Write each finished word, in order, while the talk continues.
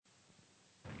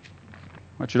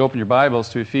want you to open your Bibles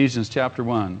to Ephesians chapter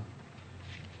 1.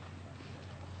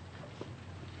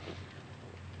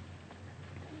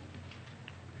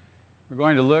 We're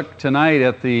going to look tonight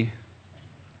at the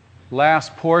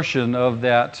last portion of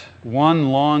that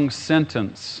one long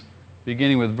sentence,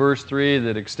 beginning with verse 3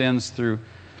 that extends through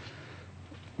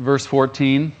verse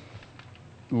 14.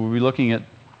 We'll be looking at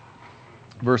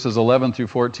verses 11 through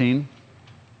 14.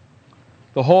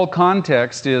 The whole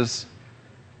context is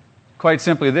quite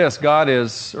simply this. God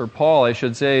is, or Paul, I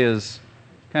should say, is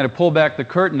kind of pulled back the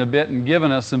curtain a bit and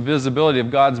given us some visibility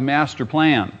of God's master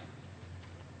plan.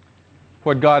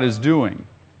 What God is doing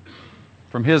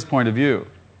from His point of view.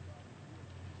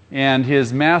 And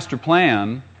His master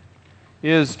plan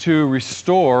is to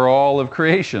restore all of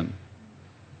creation.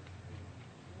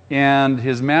 And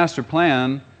His master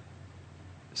plan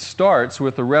starts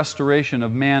with the restoration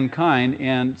of mankind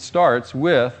and starts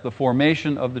with the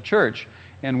formation of the church.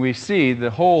 And we see the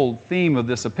whole theme of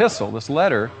this epistle, this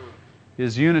letter,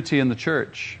 is unity in the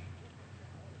church.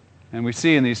 And we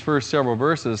see in these first several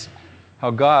verses how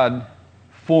God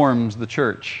forms the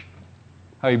church,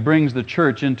 how He brings the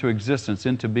church into existence,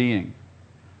 into being.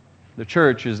 The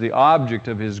church is the object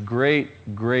of His great,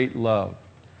 great love.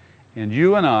 And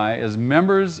you and I, as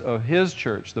members of His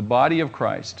church, the body of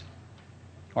Christ,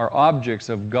 are objects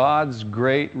of God's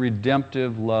great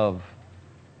redemptive love,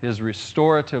 His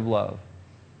restorative love.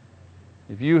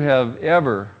 If you have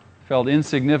ever felt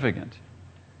insignificant,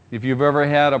 if you've ever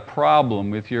had a problem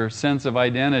with your sense of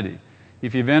identity,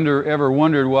 if you've ever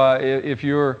wondered if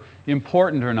you're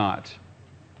important or not,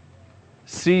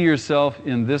 see yourself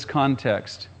in this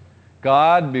context.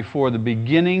 God, before the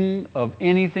beginning of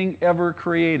anything ever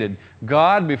created,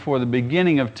 God, before the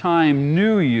beginning of time,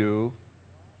 knew you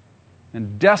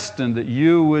and destined that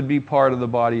you would be part of the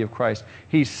body of Christ.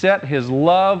 He set His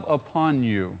love upon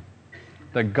you,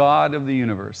 the God of the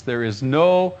universe. There is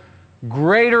no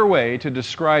greater way to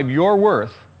describe your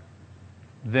worth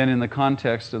than in the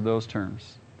context of those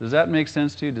terms. Does that make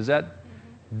sense to you? Does that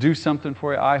do something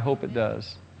for you? I hope it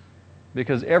does.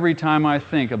 Because every time I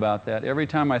think about that, every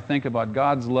time I think about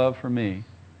God's love for me,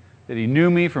 that He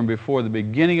knew me from before the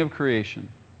beginning of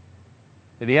creation,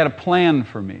 that He had a plan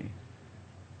for me,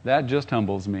 that just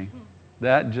humbles me.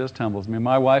 That just humbles me.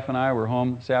 My wife and I were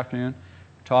home this afternoon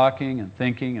talking and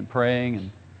thinking and praying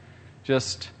and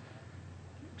just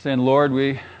saying, Lord,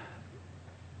 we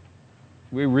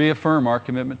reaffirm our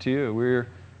commitment to You. We're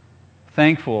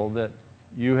thankful that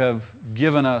You have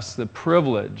given us the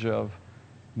privilege of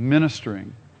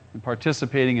ministering and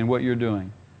participating in what You're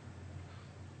doing.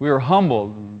 We were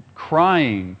humbled and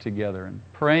crying together and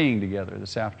praying together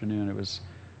this afternoon. It was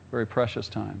a very precious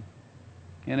time.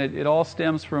 And it all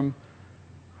stems from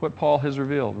what Paul has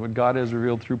revealed, what God has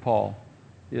revealed through Paul,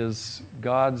 is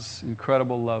God's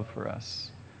incredible love for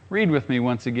us. Read with me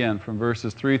once again from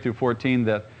verses 3 through 14.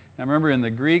 Now remember, in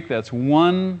the Greek, that's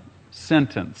one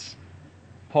sentence.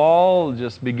 Paul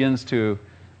just begins to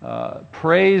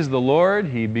praise the Lord.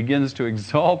 He begins to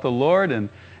exalt the Lord,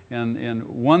 and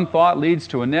one thought leads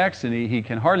to a next, and he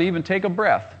can hardly even take a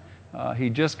breath. He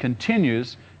just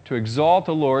continues to exalt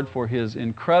the Lord for His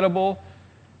incredible,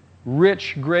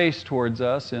 rich grace towards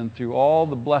us and through all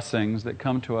the blessings that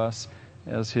come to us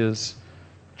as His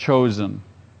chosen.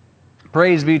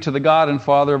 Praise be to the God and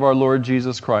Father of our Lord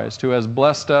Jesus Christ, who has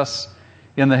blessed us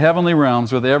in the heavenly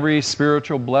realms with every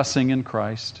spiritual blessing in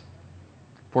Christ.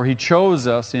 For He chose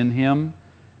us in Him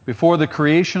before the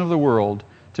creation of the world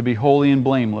to be holy and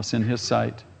blameless in His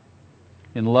sight.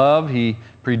 In love, He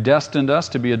predestined us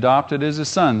to be adopted as His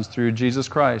sons through Jesus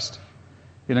Christ,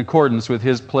 in accordance with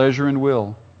His pleasure and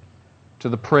will, to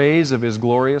the praise of His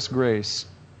glorious grace,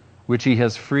 which He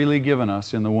has freely given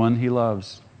us in the one He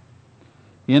loves.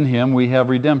 In Him we have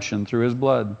redemption through His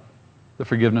blood, the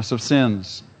forgiveness of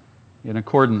sins, in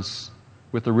accordance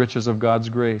with the riches of God's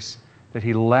grace that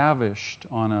He lavished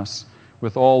on us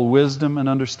with all wisdom and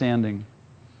understanding.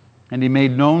 And He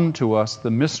made known to us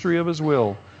the mystery of His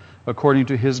will, according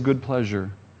to His good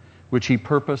pleasure, which He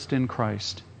purposed in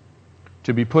Christ,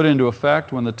 to be put into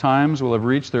effect when the times will have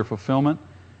reached their fulfillment,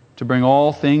 to bring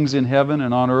all things in heaven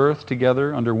and on earth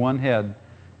together under one head,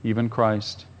 even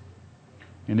Christ.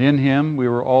 And in Him we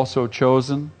were also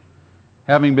chosen,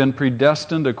 having been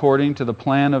predestined according to the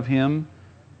plan of Him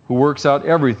who works out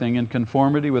everything in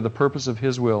conformity with the purpose of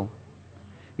His will,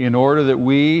 in order that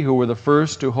we, who were the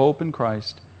first to hope in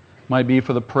Christ, might be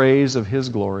for the praise of His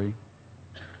glory.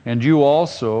 And you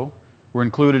also were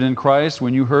included in Christ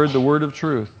when you heard the word of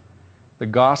truth, the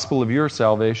gospel of your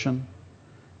salvation.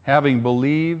 Having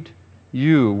believed,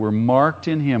 you were marked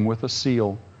in Him with a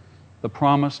seal, the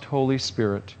promised Holy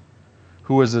Spirit,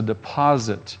 who is a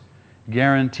deposit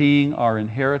guaranteeing our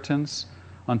inheritance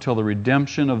until the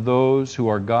redemption of those who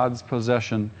are God's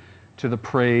possession to the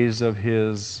praise of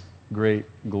His great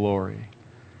glory.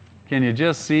 Can you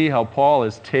just see how Paul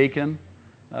is taken?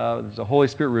 The Holy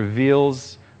Spirit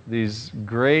reveals these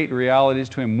great realities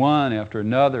to him one after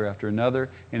another,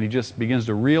 and he just begins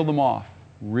to reel them off.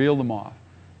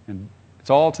 And it's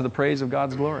all to the praise of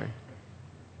God's glory.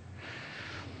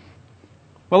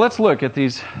 Well, let's look at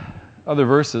these other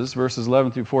verses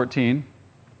 11 through 14.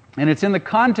 And it's in the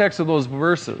context of those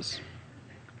verses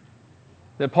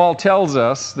that Paul tells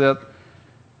us that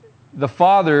the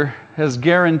Father has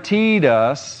guaranteed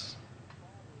us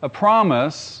a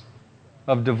promise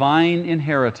of divine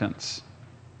inheritance.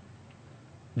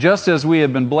 Just as we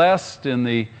have been blessed in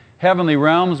the heavenly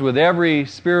realms with every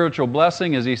spiritual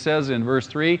blessing, as he says in verse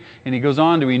 3, and he goes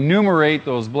on to enumerate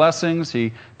those blessings.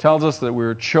 He tells us that we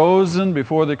were chosen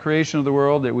before the creation of the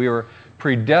world, that we were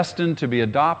predestined to be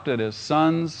adopted as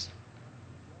sons,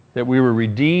 that we were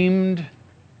redeemed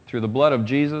through the blood of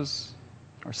Jesus,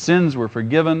 our sins were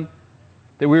forgiven,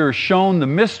 that we were shown the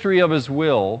mystery of His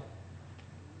will,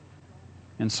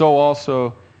 and so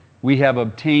also we have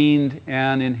obtained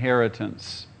an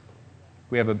inheritance.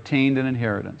 We have obtained an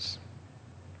inheritance.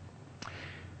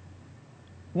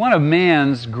 One of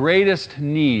man's greatest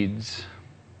needs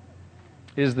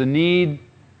is the need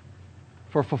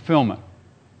for fulfillment,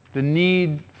 the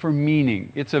need for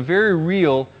meaning. It's a very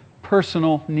real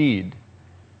personal need.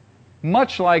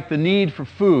 Much like the need for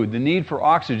food, the need for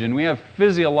oxygen, we have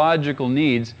physiological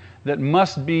needs that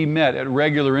must be met at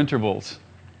regular intervals.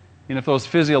 And if those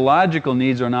physiological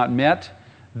needs are not met,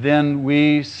 then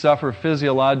we suffer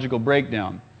physiological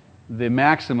breakdown. The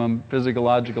maximum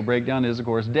physiological breakdown is, of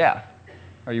course, death.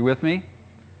 Are you with me?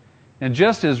 And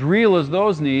just as real as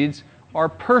those needs are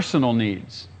personal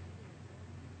needs.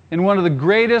 And one of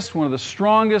the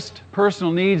strongest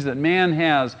personal needs that man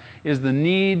has is the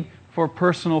need for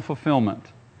personal fulfillment,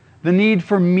 the need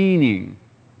for meaning,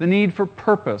 the need for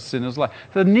purpose in his life,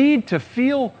 the need to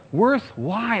feel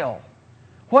worthwhile.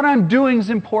 What I'm doing is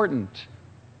important.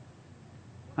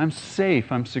 I'm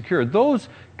safe, I'm secure. Those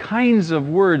kinds of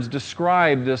words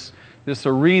describe this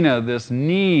arena, this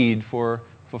need for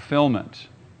fulfillment.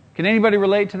 Can anybody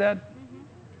relate to that?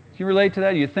 Can you relate to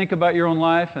that? You think about your own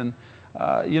life and,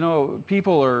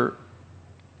 people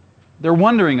they're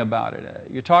wondering about it.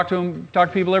 You talk to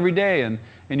people every day and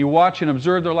you watch and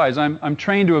observe their lives. I'm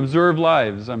trained to observe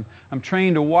lives. I'm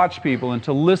trained to watch people and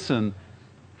to listen.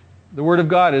 The Word of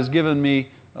God has given me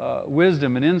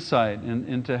wisdom and insight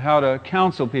into how to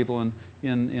counsel people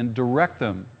and direct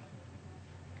them.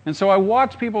 And so I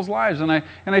watch people's lives and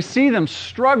I see them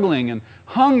struggling and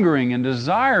hungering and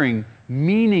desiring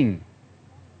meaning,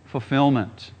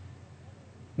 fulfillment.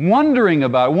 Wondering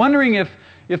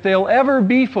if they'll ever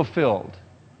be fulfilled.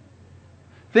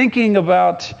 Thinking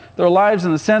about their lives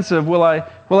in the sense of, will I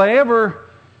ever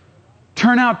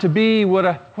turn out to be what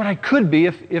I could be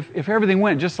if everything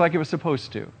went just like it was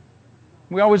supposed to?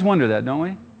 We always wonder that, don't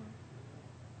we?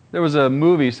 There was a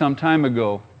movie some time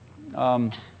ago,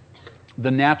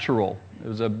 The Natural. It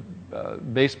was a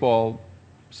baseball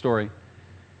story.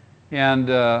 And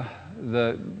the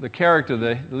lead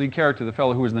character, the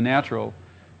fellow who was the natural,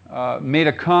 made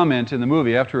a comment in the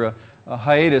movie after a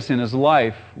hiatus in his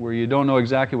life where you don't know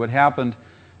exactly what happened.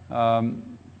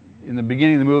 In the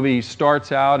beginning of the movie, he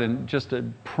starts out in just a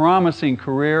promising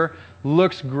career,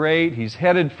 looks great, he's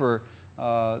headed for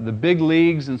the big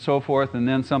leagues and so forth, and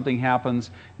then something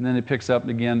happens, and then it picks up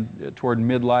again toward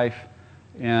midlife,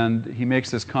 and he makes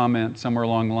this comment somewhere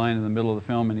along the line in the middle of the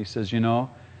film, and he says,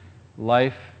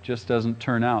 life just doesn't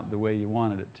turn out the way you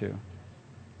wanted it to.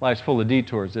 Life's full of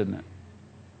detours, isn't it?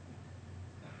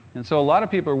 And so a lot of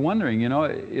people are wondering,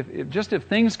 if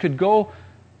things could go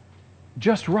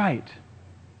just right,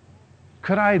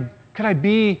 could I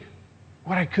be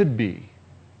what I could be?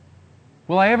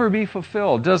 Will I ever be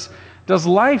fulfilled? Does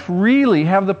life really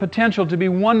have the potential to be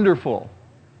wonderful,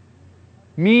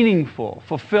 meaningful,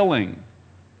 fulfilling?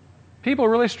 People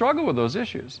really struggle with those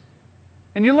issues.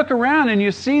 And you look around and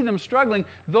you see them struggling,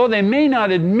 though they may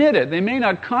not admit it, they may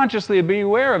not consciously be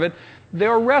aware of it,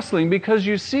 they're wrestling because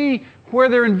you see where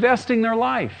they're investing their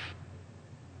life.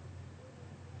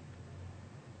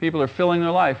 People are filling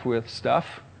their life with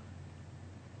stuff,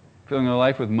 filling their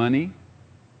life with money.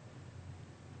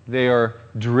 They are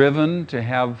driven to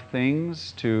have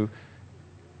things, to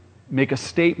make a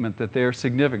statement that they're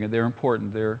significant, they're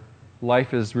important, their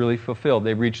life is really fulfilled,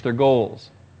 they've reached their goals.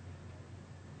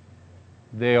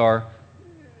 They're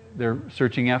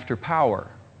searching after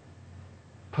power,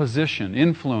 position,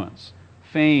 influence,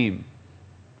 fame,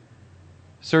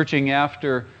 searching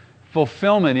after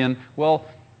fulfillment in,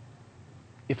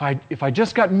 if I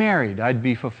just got married, I'd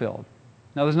be fulfilled.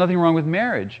 Now, there's nothing wrong with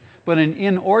marriage, but an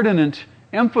inordinate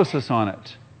emphasis on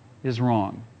it is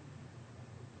wrong.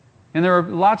 And there are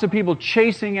lots of people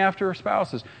chasing after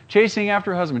spouses, chasing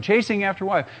after husband, chasing after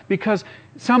wife, because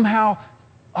somehow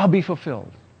I'll be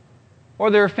fulfilled. Or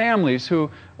there are families who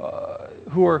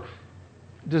are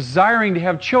desiring to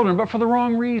have children, but for the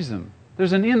wrong reason.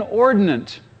 There's an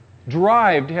inordinate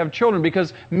drive to have children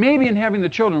because maybe in having the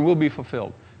children we'll be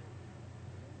fulfilled.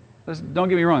 Don't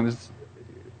get me wrong,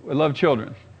 I love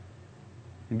children.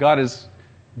 And God has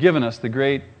given us the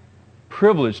great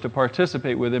privilege to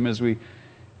participate with Him as we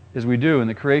do in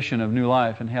the creation of new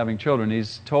life and having children.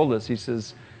 He's told us, He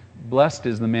says, blessed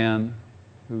is the man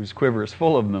whose quiver is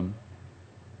full of them.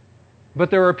 But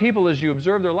there are people, as you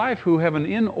observe their life, who have an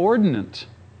inordinate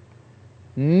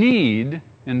need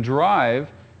and drive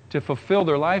to fulfill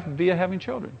their life via having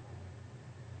children.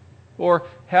 Or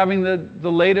having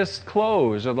the latest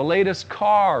clothes, or the latest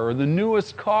car, or the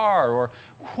newest car, or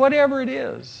whatever it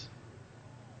is.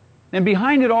 And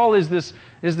behind it all is this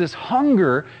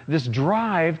hunger, this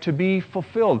drive to be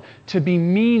fulfilled, to be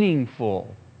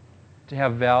meaningful, to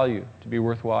have value, to be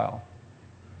worthwhile.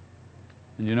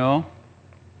 And you know,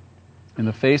 in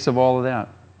the face of all of that,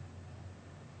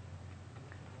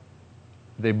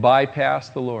 they bypass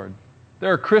the Lord.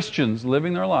 There are Christians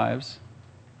living their lives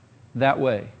that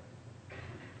way.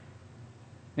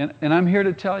 And I'm here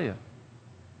to tell you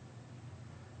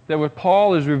that what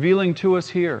Paul is revealing to us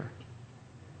here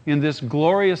in this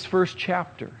glorious first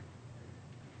chapter,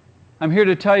 I'm here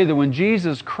to tell you that when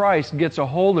Jesus Christ gets a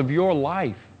hold of your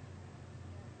life,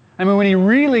 when He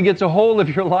really gets a hold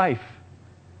of your life,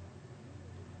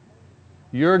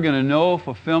 you're going to know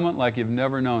fulfillment like you've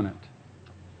never known it.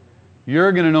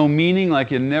 You're going to know meaning like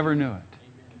you never knew it.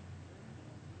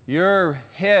 Your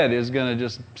head is going to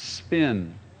just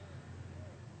spin.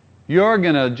 You're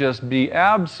going to just be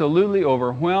absolutely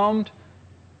overwhelmed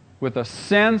with a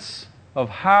sense of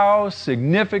how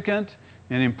significant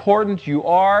and important you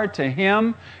are to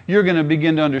Him. You're going to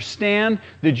begin to understand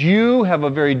that you have a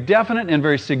very definite and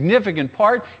very significant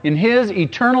part in His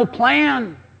eternal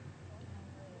plan.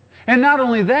 And not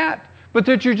only that, but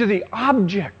that you're the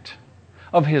object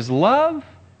of His love,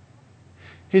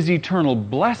 His eternal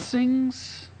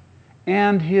blessings,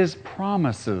 and His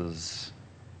promises.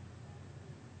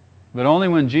 But only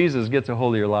when Jesus gets a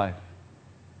hold of your life.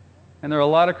 And there are a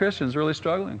lot of Christians really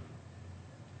struggling.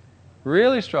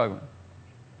 Really struggling.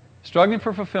 Struggling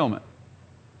for fulfillment.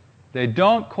 They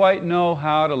don't quite know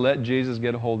how to let Jesus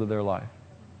get a hold of their life.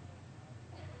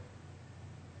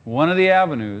 One of the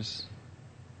avenues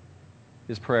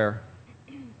is prayer.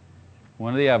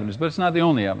 One of the avenues, but it's not the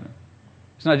only avenue.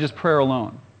 It's not just prayer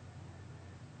alone.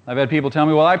 I've had people tell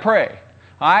me, well, I pray.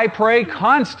 I pray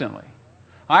constantly.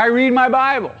 I read my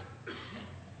Bible.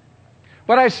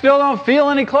 But I still don't feel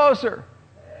any closer.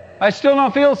 I still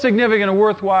don't feel significant and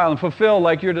worthwhile and fulfilled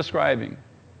like you're describing.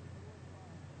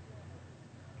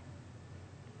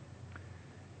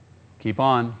 Keep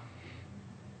on.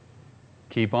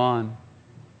 Keep on.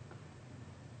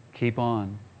 Keep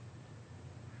on.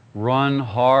 Run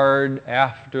hard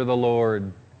after the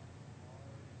Lord.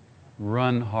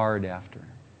 Run hard after Him.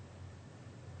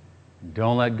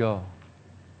 Don't let go.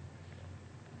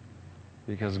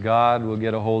 Because God will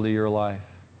get a hold of your life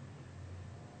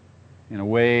in a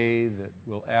way that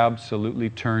will absolutely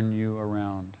turn you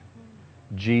around.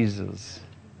 Jesus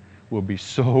will be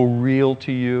so real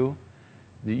to you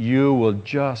that you will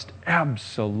just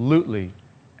absolutely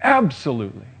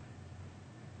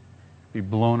be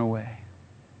blown away.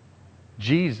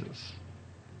 Jesus.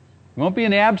 It won't be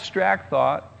an abstract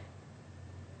thought.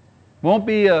 Won't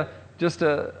be just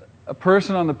a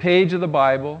person on the page of the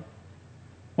Bible.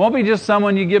 Won't be just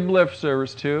someone you give lip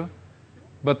service to.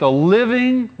 But the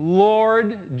living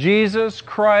Lord Jesus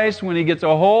Christ, when He gets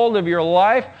a hold of your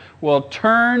life, will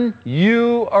turn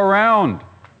you around.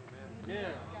 Yeah.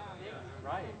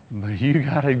 Right. But you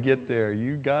got to get there.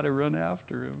 You got to run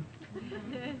after Him.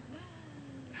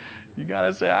 You got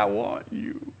to say, I want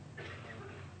you.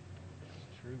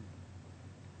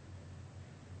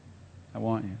 I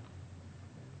want you.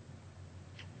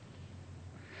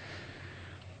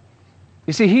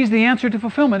 You see, He's the answer to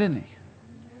fulfillment, isn't He?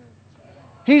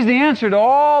 He's the answer to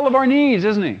all of our needs,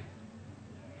 isn't He?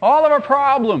 All of our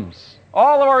problems,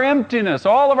 all of our emptiness,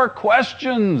 all of our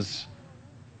questions.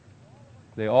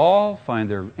 They all find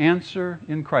their answer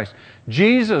in Christ.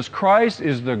 Jesus Christ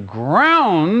is the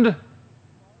ground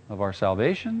of our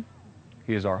salvation.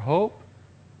 He is our hope.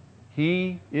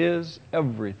 He is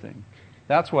everything.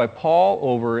 That's why Paul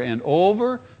over and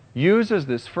over uses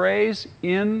this phrase,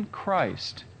 in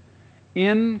Christ.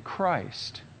 In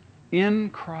Christ. in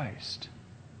Christ.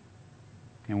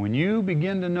 And when you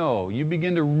begin to know, you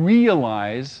begin to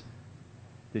realize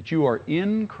that you are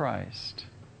in Christ,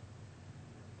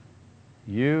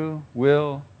 you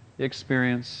will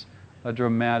experience a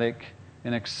dramatic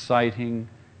and exciting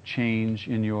change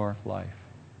in your life.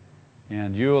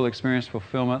 And you will experience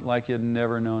fulfillment like you'd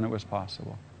never known it was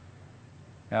possible.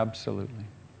 Absolutely.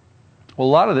 Well, a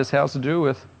lot of this has to do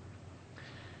with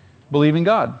believing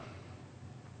God.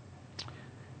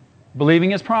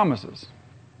 Believing His promises.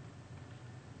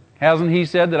 Hasn't He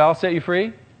said that I'll set you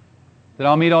free? That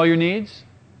I'll meet all your needs?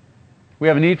 We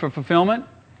have a need for fulfillment,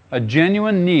 a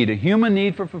genuine need, a human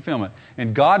need for fulfillment.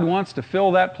 And God wants to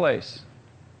fill that place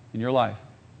in your life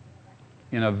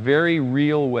in a very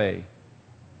real way.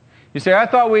 You say, I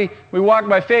thought we walk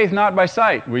by faith, not by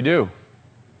sight. We do.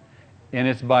 And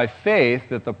it's by faith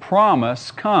that the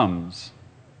promise comes.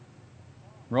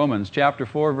 Romans chapter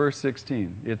 4, verse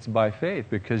 16. It's by faith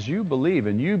because you believe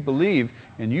and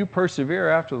you persevere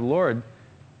after the Lord.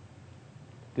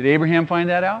 Did Abraham find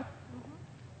that out?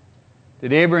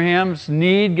 Did Abraham's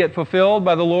need get fulfilled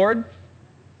by the Lord?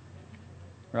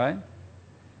 Right?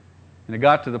 And it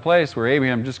got to the place where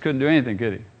Abraham just couldn't do anything,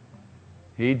 could he?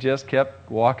 He just kept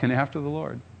walking after the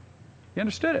Lord. He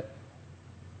understood it.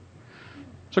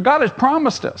 So God has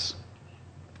promised us.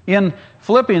 In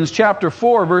Philippians chapter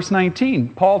 4, verse 19,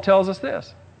 Paul tells us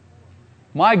this.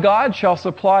 My God shall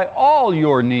supply all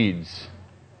your needs.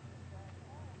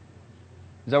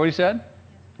 Is that what he said?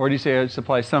 Or did he say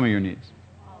supply some of your needs?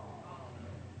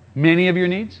 Many of your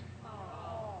needs?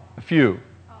 A few.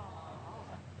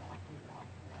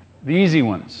 The easy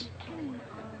ones.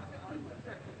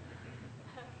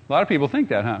 A lot of people think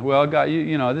that, huh? Well, God,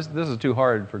 you know, this is too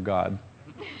hard for God.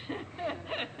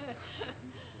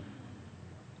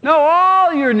 No,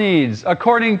 all your needs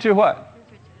according to what?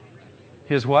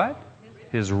 His what?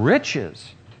 His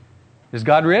riches. Is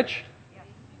God rich?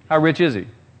 How rich is He?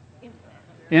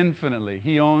 Infinitely.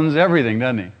 He owns everything,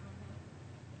 doesn't He?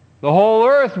 The whole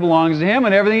earth belongs to Him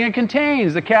and everything it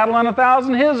contains. The cattle on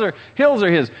 1,000 hills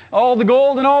are His. All the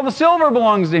gold and all the silver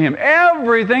belongs to Him.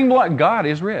 Everything belongs. God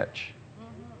is rich.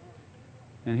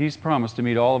 And He's promised to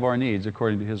meet all of our needs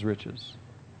according to His riches.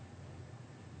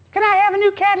 Can I have a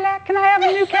new Cadillac? Can I have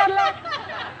a new Cadillac?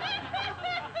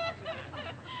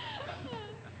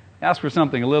 Ask for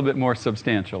something a little bit more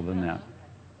substantial than that.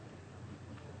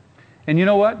 And you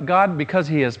know what? God, because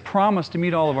He has promised to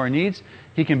meet all of our needs,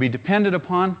 He can be depended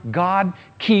upon. God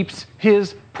keeps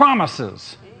His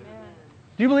promises.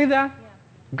 Do you believe that? Yeah.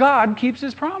 God keeps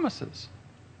His promises.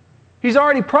 He's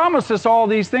already promised us all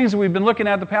these things that we've been looking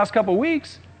at the past couple of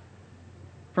weeks.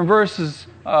 From verses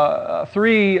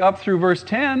 3 up through verse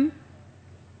 10.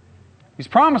 He's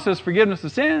promised us forgiveness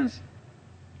of sins.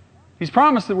 He's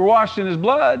promised that we're washed in His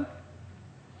blood.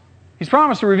 He's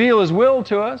promised to reveal His will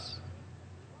to us.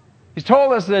 He's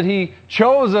told us that He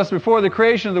chose us before the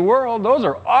creation of the world. Those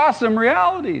are awesome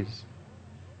realities.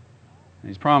 And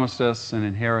He's promised us an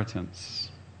inheritance.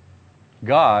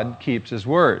 God keeps His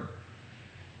word.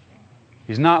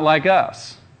 He's not like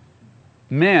us.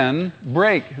 Men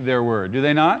break their word, do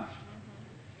they not?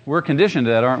 We're conditioned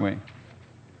to that, aren't we?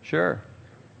 Sure.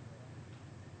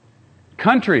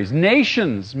 Countries,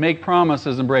 nations make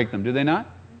promises and break them, do they not?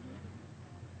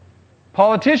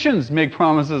 Politicians make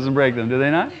promises and break them, do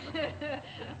they not?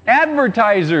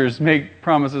 Advertisers make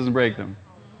promises and break them.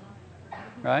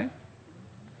 Right?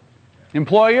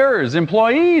 Employers,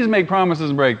 employees make promises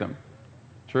and break them.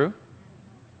 True?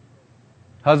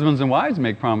 Husbands and wives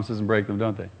make promises and break them,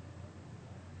 don't they?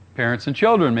 Parents and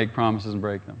children make promises and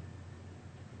break them.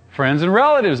 Friends and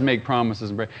relatives make promises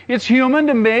and break them. It's human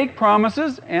to make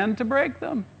promises and to break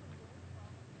them.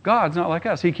 God's not like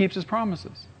us. He keeps His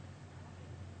promises.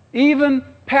 Even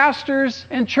pastors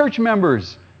and church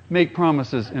members make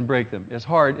promises and break them, as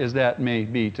hard as that may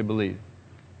be to believe.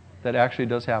 That actually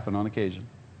does happen on occasion.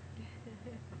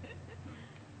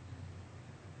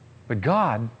 But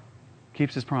God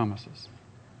keeps His promises.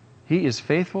 He is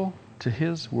faithful to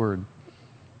His word.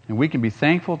 And we can be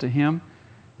thankful to Him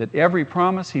that every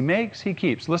promise He makes, He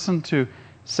keeps. Listen to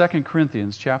 2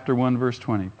 Corinthians chapter 1, verse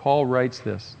 20. Paul writes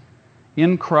this,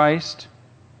 in Christ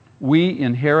we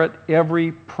inherit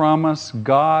every promise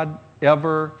God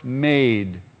ever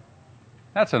made.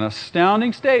 That's an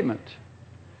astounding statement.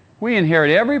 We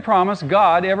inherit every promise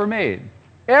God ever made.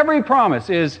 Every promise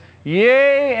is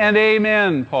yea and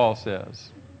amen, Paul says.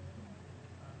 Isn't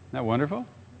that wonderful?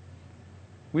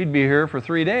 We'd be here for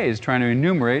 3 days trying to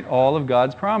enumerate all of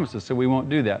God's promises, so we won't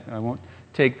do that. I won't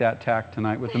take that tack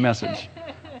tonight with the message.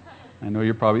 I know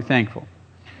you're probably thankful.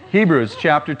 Hebrews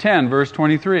chapter 10, verse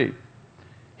 23.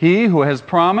 He who has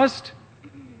promised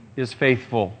is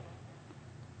faithful.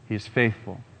 He's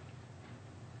faithful.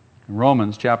 In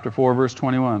Romans chapter 4, verse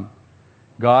 21,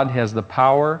 God has the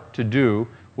power to do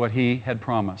what He had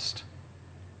promised.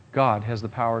 God has the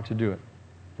power to do it.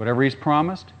 Whatever He's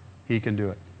promised, He can do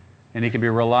it. And He can be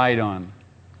relied on.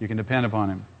 You can depend upon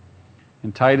Him.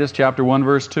 In Titus chapter 1,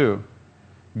 verse 2,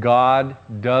 God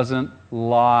doesn't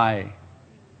lie.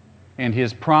 And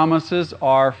His promises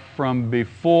are from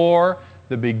before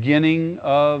the beginning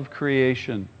of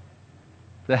creation.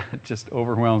 That just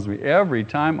overwhelms me. Every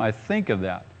time I think of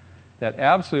that, that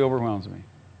absolutely overwhelms me.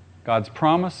 God's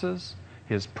promises,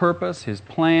 His purpose, His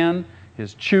plan,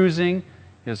 His choosing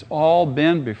has all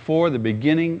been before the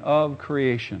beginning of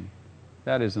creation.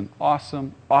 That is an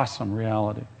awesome, awesome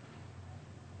reality.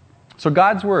 So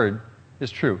God's Word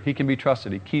is true. He can be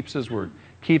trusted. He keeps His Word,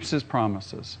 keeps His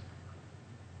promises.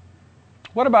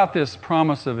 What about this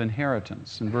promise of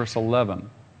inheritance in verse 11?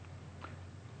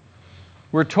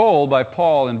 We're told by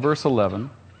Paul in verse 11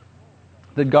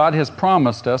 that God has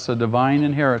promised us a divine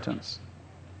inheritance.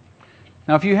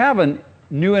 Now, if you have a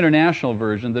New International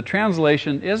Version, the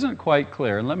translation isn't quite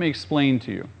clear, and let me explain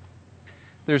to you.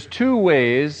 There's two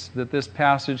ways that this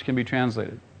passage can be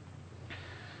translated.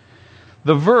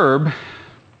 The verb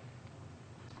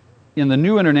in the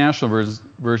New International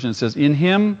Version says, "In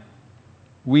Him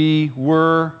we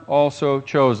were also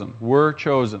chosen." Were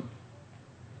chosen.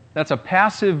 That's a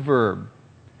passive verb.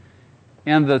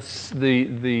 And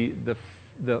the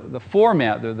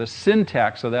format, the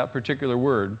syntax of that particular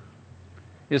word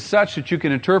is such that you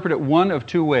can interpret it one of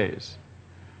two ways.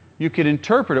 You could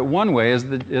interpret it one way, as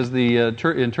the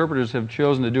interpreters have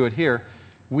chosen to do it here.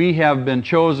 We have been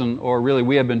chosen, or really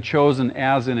we have been chosen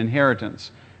as an inheritance.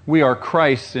 We are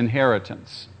Christ's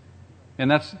inheritance.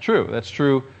 And that's true. That's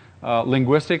true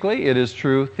linguistically. It is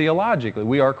true theologically.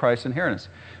 We are Christ's inheritance.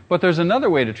 But there's another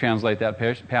way to translate that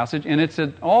passage, and it's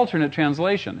an alternate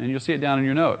translation, and you'll see it down in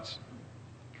your notes.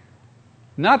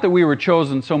 Not that we were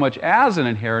chosen so much as an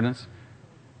inheritance,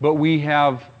 but we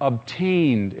have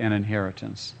obtained an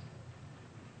inheritance.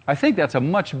 I think that's a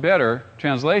much better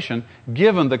translation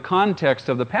given the context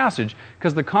of the passage,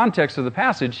 because the context of the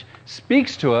passage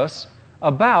speaks to us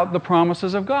about the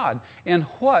promises of God and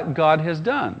what God has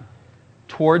done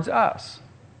towards us.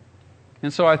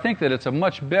 And so I think that it's a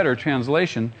much better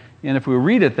translation, and if we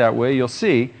read it that way, you'll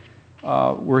see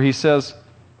where he says,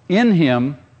 "In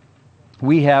Him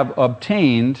we have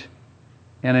obtained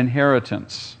an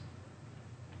inheritance,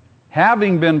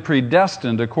 having been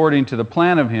predestined according to the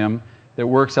plan of Him that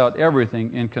works out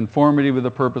everything in conformity with the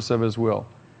purpose of His will."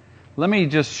 Let me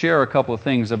just share a couple of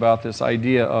things about this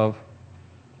idea of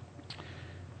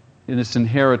this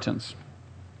inheritance.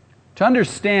 To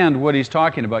understand what he's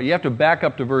talking about, you have to back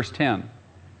up to verse 10.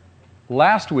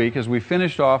 Last week, as we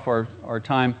finished off our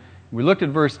time, we looked at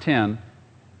verse 10.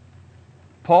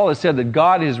 Paul has said that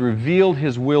God has revealed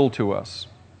His will to us,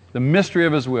 the mystery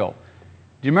of His will.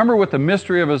 Do you remember what the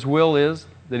mystery of His will is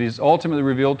that He's ultimately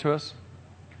revealed to us?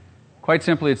 Quite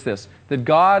simply, it's this, that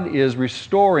God is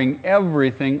restoring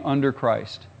everything under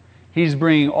Christ. He's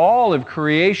bringing all of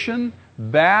creation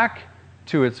back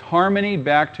to its harmony,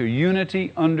 back to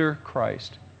unity under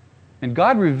Christ. And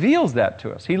God reveals that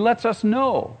to us. He lets us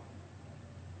know.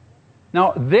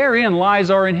 Now, therein lies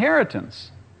our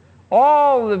inheritance.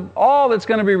 All that's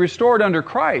going to be restored under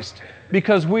Christ,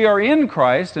 because we are in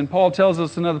Christ, and Paul tells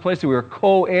us in another place that we are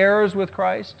co-heirs with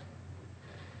Christ.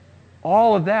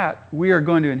 All of that we are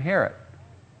going to inherit.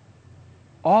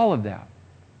 All of that.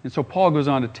 And so Paul goes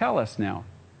on to tell us now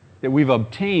that we've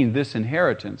obtained this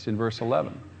inheritance in verse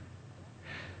 11.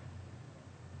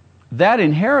 That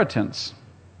inheritance,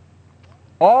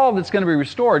 all that's going to be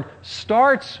restored,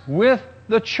 starts with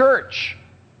the church.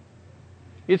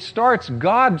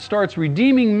 God starts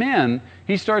redeeming men.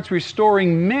 He starts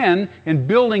restoring men and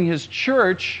building His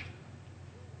church,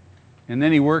 and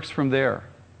then He works from there.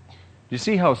 Do you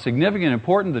see how significant and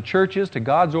important the church is to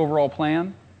God's overall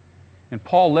plan? And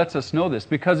Paul lets us know this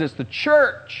because it's the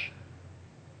church,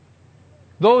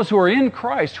 those who are in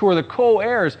Christ, who are the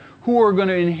co-heirs, who are going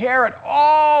to inherit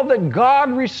all that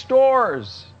God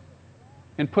restores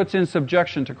and puts in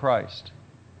subjection to Christ.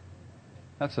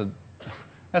 That's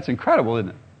incredible, isn't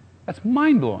it? That's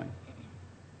mind-blowing.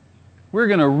 We're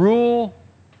going to rule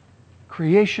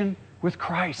creation with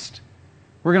Christ.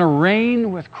 We're going to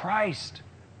reign with Christ.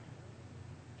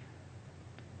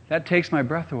 That takes my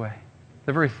breath away.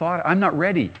 The very thought, I'm not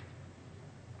ready.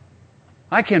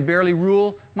 I can barely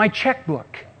rule my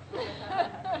checkbook.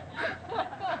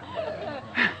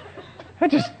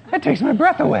 That takes my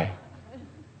breath away.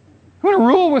 I'm going to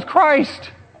rule with Christ.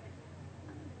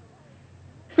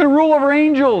 I'm going to rule over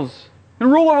angels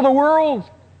and rule over the world.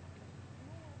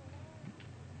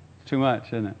 too much,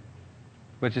 isn't it?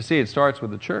 But you see, it starts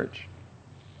with the church.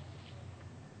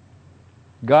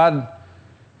 God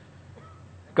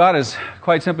is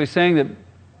quite simply saying that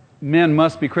men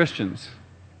must be Christians.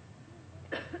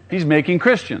 He's making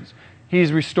Christians.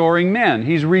 He's restoring men.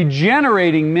 He's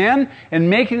regenerating men and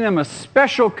making them a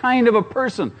special kind of a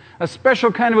person, a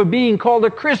special kind of a being called a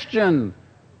Christian.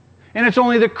 And it's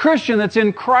only the Christian that's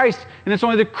in Christ, and it's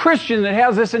only the Christian that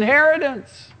has this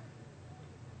inheritance.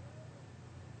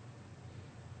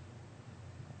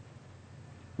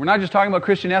 We're not just talking about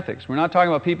Christian ethics. We're not talking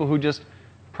about people who just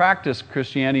practice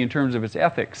Christianity in terms of its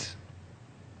ethics.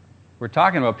 We're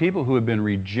talking about people who have been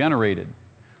regenerated,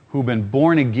 who have been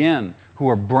born again, who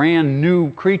are brand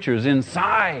new creatures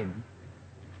inside.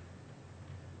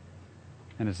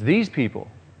 And it's these people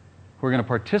who are going to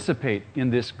participate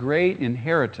in this great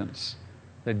inheritance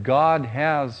that God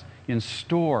has in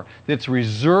store, that's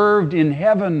reserved in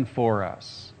heaven for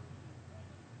us.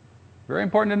 Very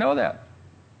important to know that.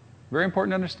 Very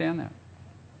important to understand that.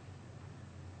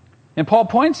 And Paul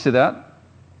points to that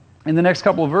in the next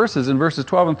couple of verses, in verses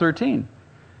 12 and 13.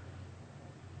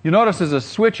 You notice there's a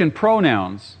switch in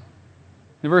pronouns.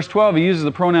 In verse 12, he uses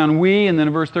the pronoun we, and then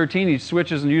in verse 13, he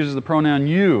switches and uses the pronoun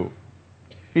you.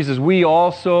 He says, we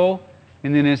also,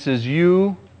 and then it says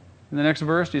you in the next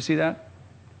verse. Do you see that?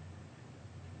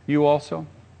 You also.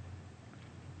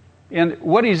 And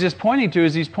what he's just pointing to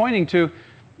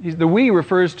is the we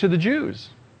refers to the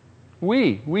Jews.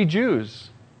 We Jews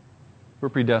were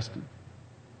predestined.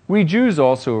 We Jews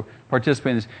also participate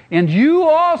in this. And you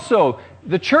also,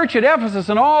 the church at Ephesus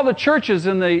and all the churches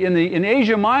in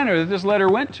Asia Minor that this letter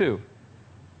went to,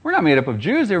 we're not made up of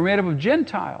Jews, they were made up of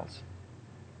Gentiles.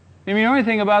 If you know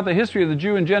anything about the history of the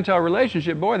Jew and Gentile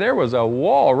relationship, boy, there was a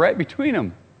wall right between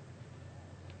them.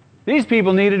 These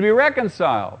people needed to be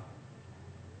reconciled.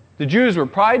 The Jews were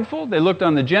prideful. They looked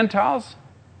on the Gentiles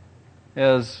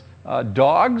as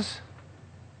dogs.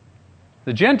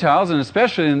 The Gentiles, and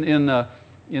especially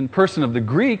in person of the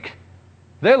Greek,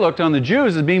 they looked on the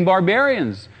Jews as being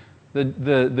barbarians.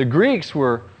 The Greeks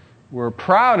were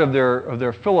proud of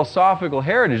their philosophical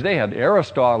heritage. They had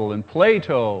Aristotle and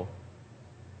Plato,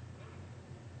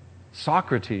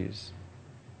 Socrates.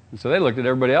 And so they looked at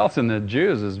everybody else and the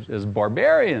Jews as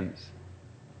barbarians.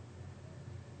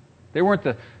 They weren't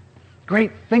the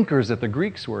great thinkers that the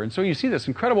Greeks were. And so you see this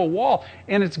incredible wall.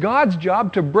 And it's God's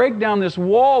job to break down this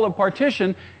wall of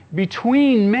partition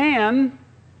between man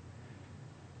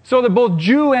so that both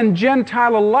Jew and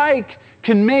Gentile alike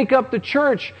can make up the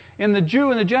church. And the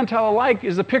Jew and the Gentile alike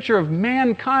is a picture of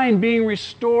mankind being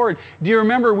restored. Do you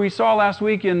remember we saw last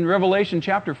week in Revelation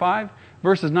chapter 5?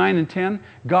 Verses 9 and 10,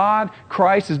 God,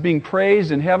 Christ, is being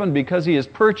praised in heaven because He has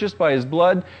purchased by His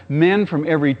blood men from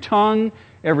every tongue,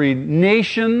 every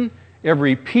nation,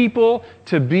 every people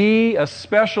to be a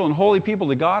special and holy people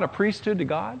to God, a priesthood to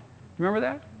God. Remember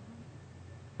that?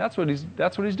 That's what He's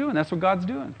doing. That's what God's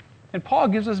doing. And Paul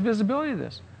gives us visibility to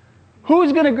this.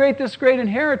 Who's going to create this great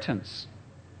inheritance?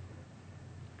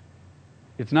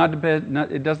 It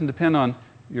doesn't depend on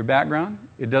your background.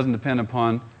 It doesn't depend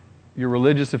upon your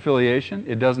religious affiliation.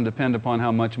 It doesn't depend upon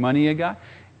how much money you got.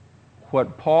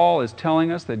 What Paul is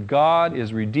telling us, that God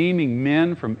is redeeming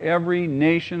men from every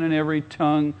nation and every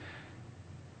tongue,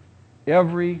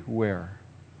 everywhere.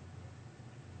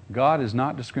 God is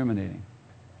not discriminating.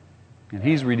 And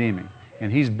He's redeeming.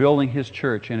 And He's building His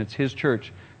church, and it's His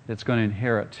church that's going to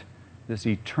inherit this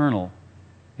eternal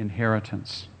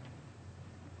inheritance.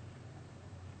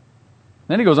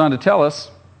 Then he goes on to tell us,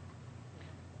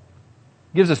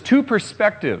 gives us two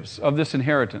perspectives of this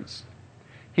inheritance.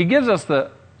 He gives us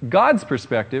God's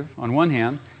perspective on one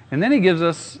hand, and then he gives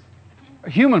us a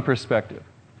human perspective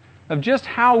of just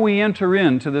how we enter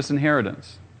into this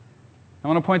inheritance. I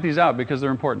want to point these out because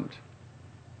they're important.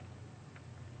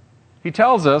 He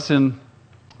tells us in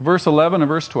verse 11 and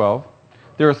verse 12,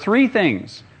 there are three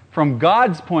things from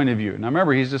God's point of view. Now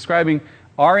remember, he's describing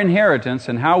our inheritance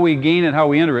and how we gain it, how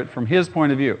we enter it from His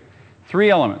point of view. Three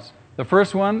elements. The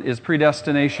first one is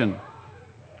predestination.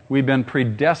 We've been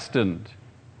predestined.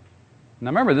 Now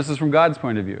remember, this is from God's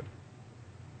point of view.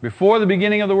 Before the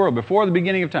beginning of the world, before the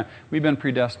beginning of time, we've been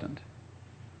predestined.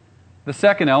 The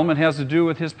second element has to do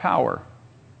with His power.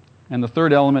 And the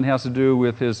third element has to do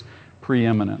with His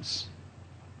preeminence.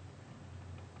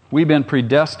 We've been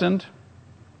predestined.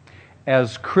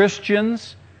 As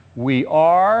Christians, we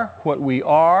are what we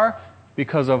are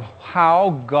because of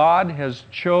how God has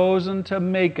chosen to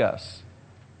make us.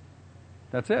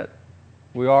 That's it.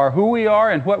 We are who we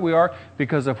are and what we are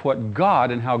because of what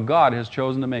God and how God has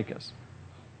chosen to make us.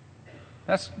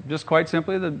 That's just quite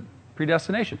simply the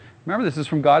predestination. Remember, this is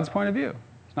from God's point of view.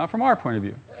 It's not from our point of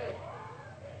view.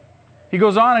 He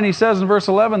goes on and he says in verse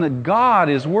 11 that God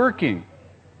is working,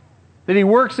 that He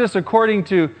works this according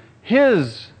to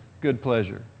His good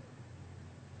pleasure.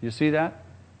 You see that?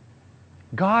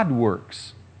 God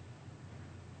works.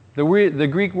 The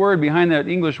Greek word behind that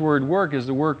English word work is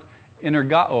the word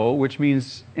energao, which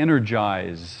means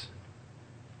energize.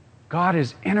 God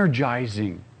is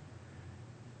energizing.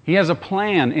 He has a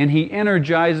plan, and He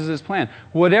energizes His plan.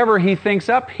 Whatever He thinks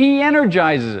up, He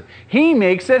energizes it. He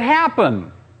makes it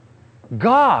happen.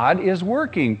 God is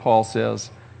working, Paul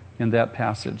says in that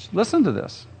passage. Listen to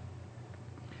this.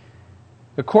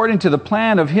 According to the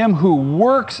plan of Him who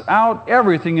works out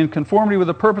everything in conformity with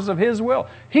the purpose of His will.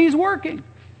 He's working.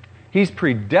 He's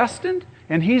predestined,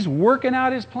 and He's working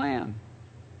out His plan.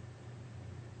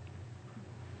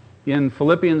 In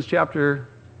Philippians chapter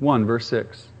 1, verse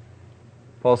 6,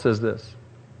 Paul says this.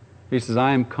 He says,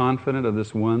 I am confident of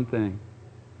this one thing,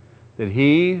 that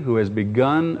He who has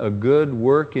begun a good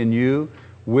work in you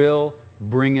will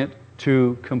bring it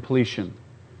to completion.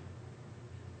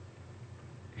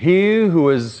 He who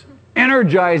is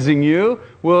energizing you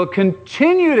will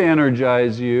continue to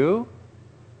energize you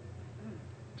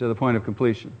to the point of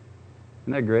completion.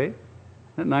 Isn't that great? Isn't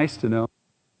that nice to know?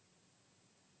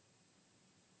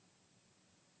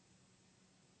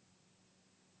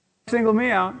 Singled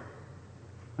me out.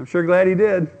 I'm sure glad He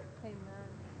did. Amen.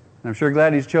 I'm sure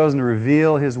glad He's chosen to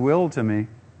reveal His will to me,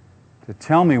 to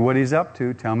tell me what He's up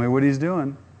to, tell me what He's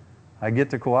doing. I get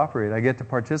to cooperate. I get to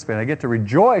participate. I get to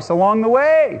rejoice along the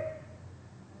way.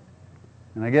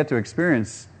 And I get to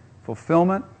experience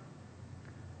fulfillment.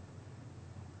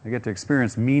 I get to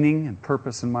experience meaning and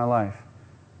purpose in my life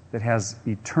that has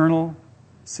eternal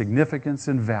significance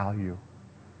and value.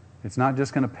 It's not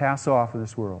just going to pass off of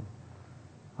this world.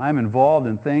 I'm involved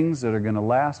in things that are going to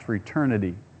last for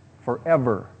eternity,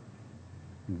 forever.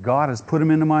 God has put them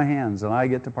into my hands, and I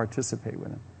get to participate with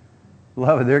Him.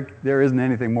 Beloved, there isn't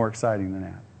anything more exciting than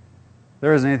that.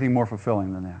 There isn't anything more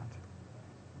fulfilling than that.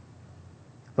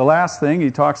 The last thing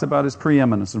he talks about is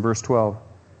preeminence in verse 12.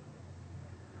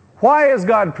 Why is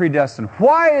God predestined?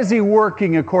 Why is He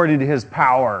working according to His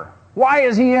power? Why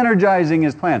is He energizing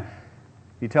His plan?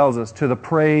 He tells us, to the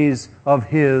praise of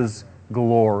His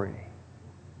glory.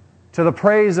 To the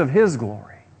praise of His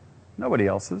glory. Nobody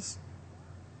else's.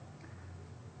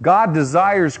 God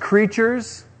desires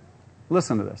creatures,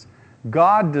 listen to this,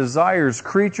 God desires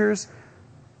creatures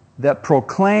that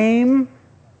proclaim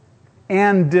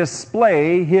and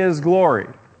display His glory.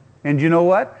 And you know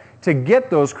what? To get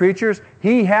those creatures,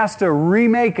 He has to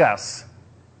remake us.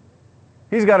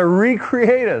 He's got to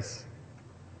recreate us.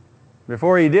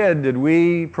 Before He did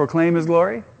we proclaim His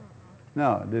glory?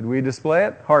 No. Did we display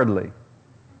it? Hardly.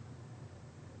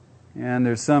 And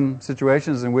there's some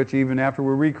situations in which even after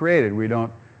we're recreated, we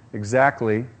don't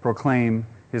exactly proclaim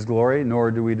His glory, nor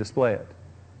do we display it.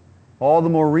 All the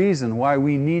more reason why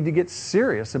we need to get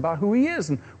serious about who He is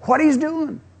and what He's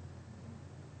doing.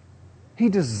 He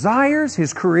desires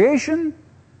His creation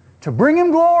to bring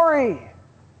Him glory,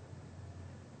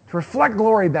 to reflect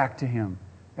glory back to Him,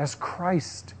 as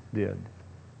Christ did.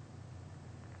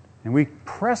 And we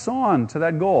press on to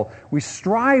that goal. We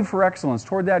strive for excellence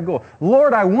toward that goal.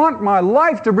 Lord, I want my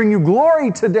life to bring You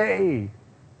glory today.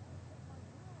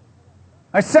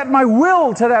 I set my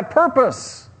will to that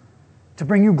purpose, to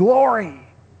bring You glory,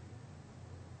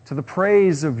 to the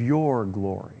praise of Your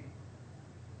glory.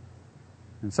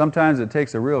 And sometimes it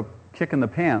takes a real kick in the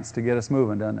pants to get us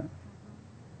moving, doesn't it?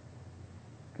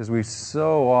 Because we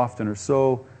so often are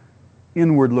so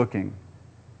inward-looking,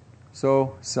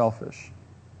 so selfish.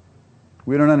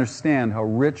 We don't understand how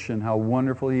rich and how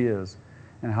wonderful He is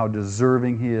and how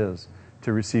deserving He is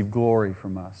to receive glory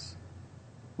from us.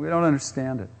 We don't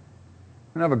understand it.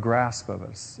 We don't have a grasp of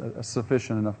it, a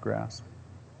sufficient enough grasp.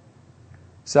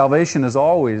 Salvation is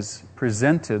always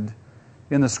presented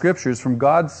in the Scriptures from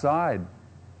God's side.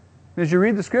 As you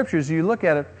read the Scriptures, you look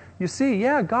at it, you see,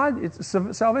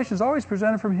 salvation is always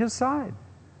presented from His side.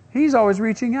 He's always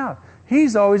reaching out.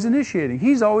 He's always initiating.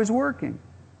 He's always working.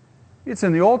 It's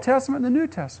in the Old Testament and the New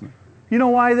Testament. You know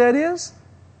why that is?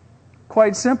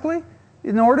 Quite simply,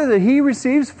 in order that He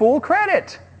receives full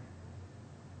credit.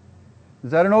 Is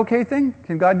that an okay thing?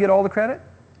 Can God get all the credit?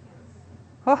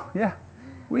 Oh, yeah.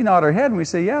 We nod our head and we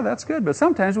say, yeah, that's good. But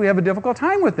sometimes we have a difficult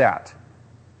time with that.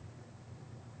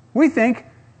 We think,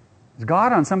 is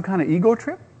God on some kind of ego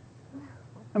trip?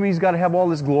 I mean, He's got to have all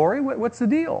this glory? What's the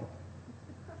deal?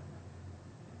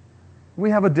 We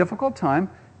have a difficult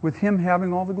time with Him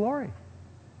having all the glory.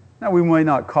 Now, we may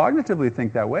not cognitively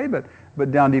think that way,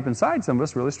 but down deep inside, some of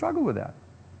us really struggle with that.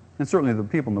 And certainly the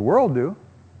people in the world do.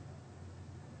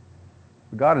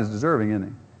 But God is deserving, isn't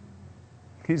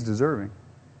He? He's deserving.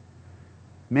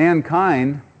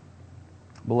 Mankind,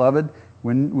 beloved,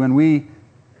 when we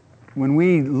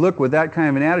look with that kind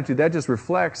of an attitude, that just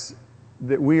reflects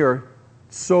that we are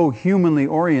so humanly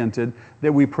oriented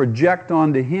that we project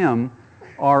onto Him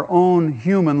our own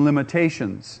human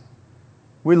limitations.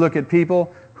 We look at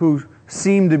people who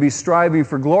seem to be striving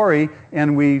for glory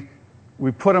and we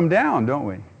put them down, don't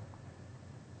we?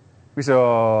 We say,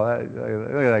 oh,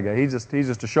 look at that guy. He's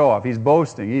just a show-off. He's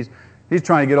boasting. He's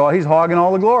trying to he's hogging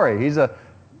all the glory.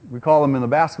 We call him in the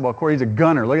basketball court, he's a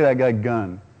gunner. Look at that guy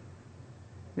gun.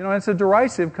 You know, it's a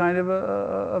derisive kind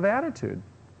of attitude.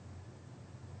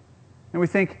 And we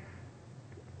think,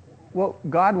 well,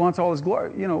 God wants all His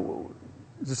glory. You know,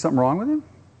 is there something wrong with Him?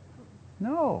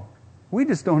 No. We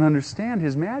just don't understand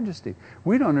His majesty.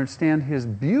 We don't understand His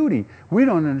beauty. We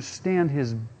don't understand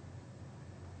His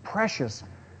precious,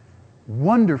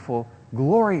 wonderful,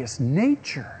 glorious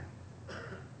nature.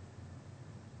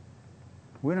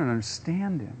 We don't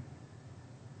understand Him.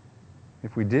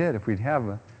 If we did, if we'd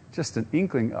have just an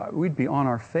inkling, we'd be on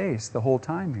our face the whole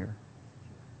time here.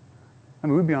 I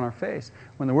mean, we'd be on our face.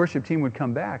 When the worship team would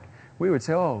come back, we would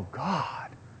say, oh, God,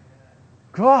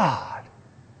 God.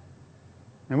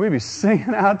 And we'd be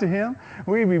singing out to Him.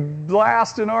 We'd be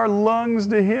blasting our lungs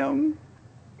to Him.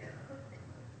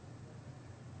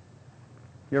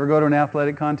 You ever go to an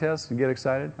athletic contest and get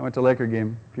excited? I went to a Laker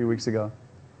game a few weeks ago.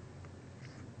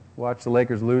 Watched the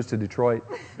Lakers lose to Detroit.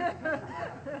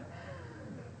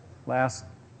 Last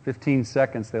 15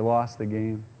 seconds, they lost the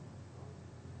game.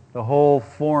 The whole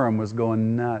forum was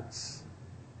going nuts,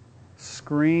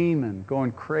 screaming,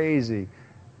 going crazy.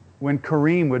 When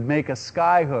Kareem would make a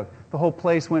skyhook, the whole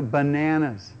place went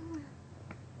bananas.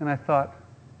 And I thought,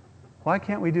 why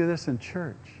can't we do this in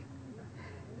church?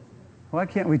 Why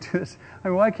can't we do this? I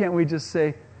mean, why can't we just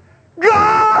say,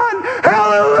 God,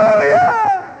 hallelujah!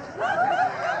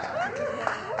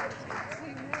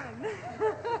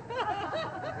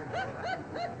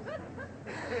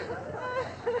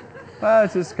 Well,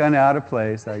 it's just kind of out of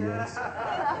place, I guess.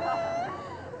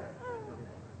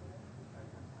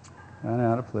 Kind of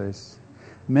out of place.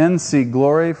 Men seek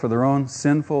glory for their own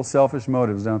sinful, selfish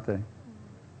motives, don't they?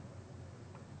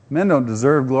 Men don't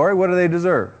deserve glory. What do they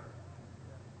deserve?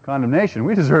 Condemnation.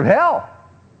 We deserve hell.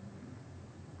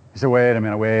 You say, wait a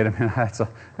minute.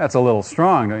 That's a little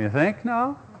strong, don't you think?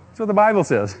 No, that's what the Bible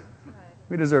says.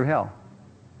 We deserve hell.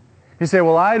 You say,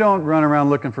 well, I don't run around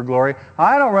looking for glory.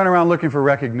 I don't run around looking for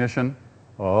recognition.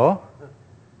 Oh?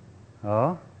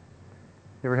 You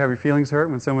ever have your feelings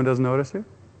hurt when someone doesn't notice you?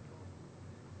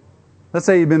 Let's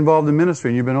say you've been involved in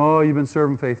ministry and you've been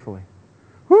serving faithfully.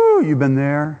 Woo, you've been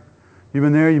there. You've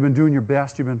been doing your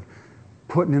best. You've been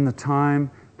putting in the time,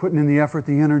 putting in the effort,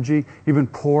 the energy. You've been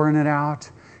pouring it out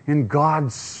in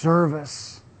God's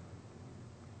service.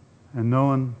 And no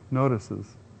one notices.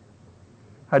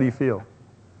 How do you feel?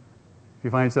 You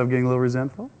find yourself getting a little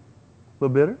resentful? A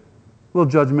little bitter? A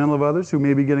little judgmental of others who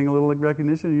may be getting a little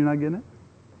recognition and you're not getting it?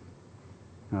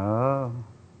 Oh,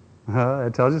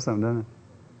 that tells you something, doesn't it?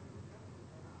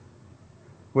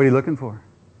 What are you looking for?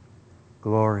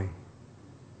 Glory.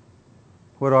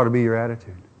 What ought to be your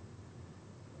attitude?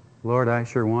 Lord, I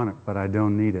sure want it, but I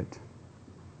don't need it.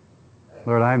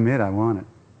 Lord, I admit I want it.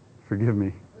 Forgive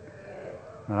me.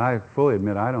 But I fully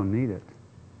admit I don't need it.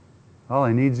 All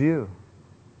I need is you.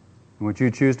 And what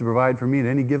you choose to provide for me at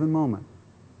any given moment.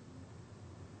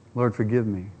 Lord, forgive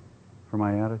me for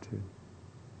my attitude.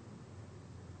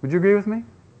 Would you agree with me?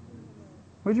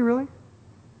 Would you really?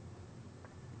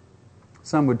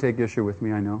 Some would take issue with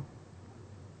me, I know.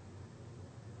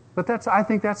 But I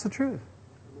think that's the truth.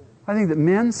 I think that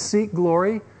men seek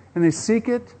glory, and they seek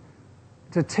it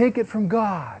to take it from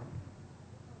God.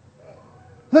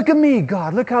 Look at me,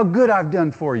 God. Look how good I've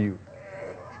done for you.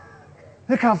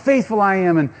 Look how faithful I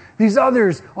am, and these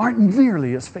others aren't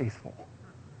nearly as faithful.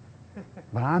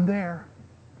 But I'm there.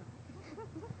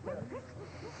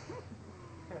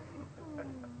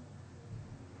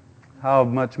 How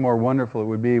much more wonderful it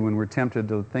would be when we're tempted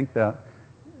to think that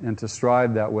and to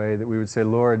strive that way, that we would say,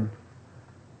 Lord,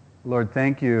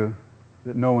 thank you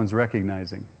that no one's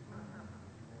recognizing.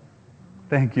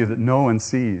 Thank you that no one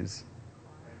sees.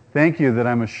 Thank you that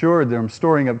I'm assured that I'm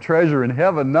storing up treasure in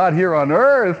heaven, not here on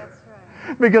earth.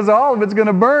 Right. Because all of it's going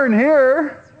to burn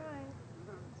here. That's right.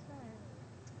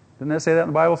 Didn't that say that in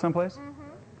the Bible someplace? Mm-hmm.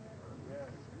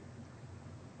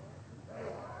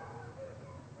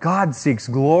 God seeks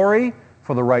glory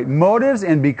for the right motives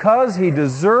and because He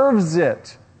deserves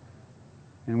it.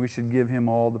 And we should give Him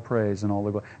all the praise and all the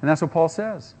glory. And that's what Paul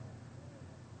says.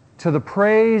 To the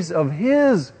praise of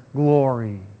His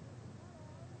glory.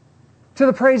 To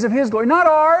the praise of His glory, not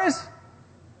ours.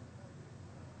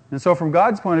 And so from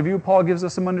God's point of view, Paul gives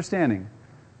us some understanding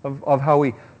of how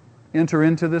we enter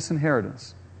into this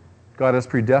inheritance. God has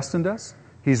predestined us.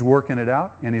 He's working it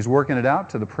out, and He's working it out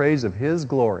to the praise of His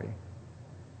glory.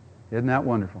 Isn't that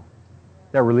wonderful?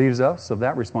 That relieves us of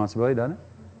that responsibility, doesn't it?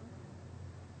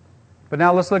 But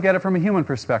now let's look at it from a human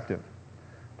perspective.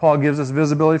 Paul gives us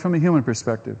visibility from a human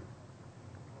perspective.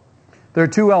 There are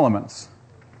two elements.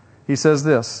 He says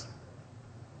this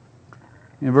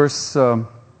in verse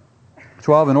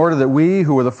 12, in order that we,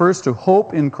 who were the first to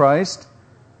hope in Christ,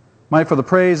 might for the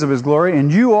praise of His glory,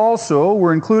 and you also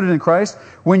were included in Christ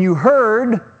when you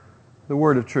heard the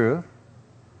word of truth.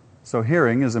 So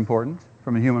hearing is important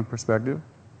from a human perspective.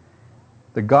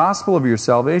 The gospel of your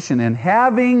salvation, and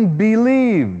having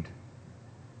believed.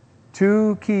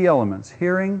 Two key elements,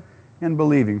 hearing and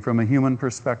believing from a human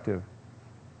perspective.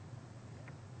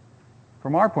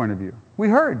 From our point of view, we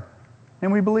heard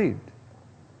and we believed.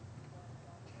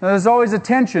 Now, there's always a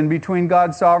tension between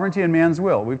God's sovereignty and man's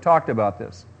will. We've talked about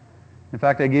this. In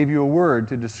fact, I gave you a word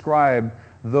to describe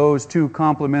those two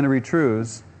complementary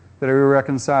truths that are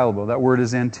irreconcilable. That word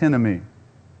is antinomy.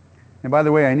 And by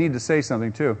the way, I need to say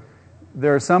something too.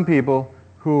 There are some people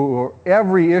who,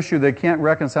 every issue they can't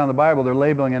reconcile in the Bible, they're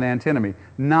labeling an antinomy.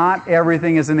 Not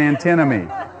everything is an antinomy.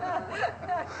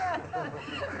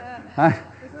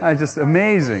 Just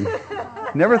amazing.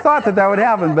 Never thought that would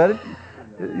happen, but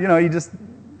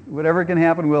whatever can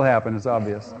happen will happen, it's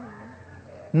obvious.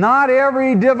 Not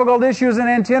every difficult issue is an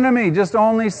antinomy, just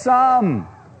only some.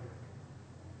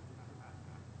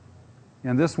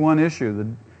 And this one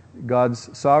issue,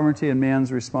 God's sovereignty and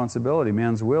man's responsibility,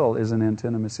 man's will, is an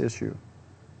antinomous issue.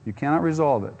 You cannot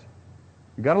resolve it.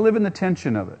 You've got to live in the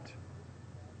tension of it.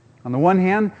 On the one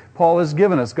hand, Paul has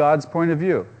given us God's point of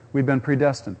view. We've been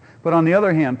predestined. But on the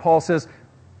other hand, Paul says,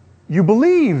 you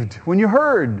believed when you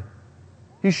heard.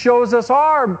 He shows us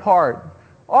our part,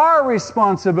 our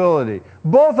responsibility.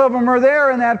 Both of them are there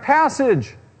in that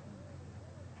passage.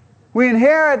 We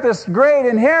inherit this great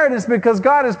inheritance because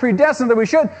God has predestined that we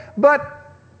should,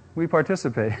 but we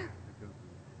participate.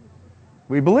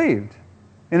 We believed.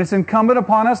 And it's incumbent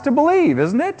upon us to believe,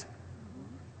 isn't it?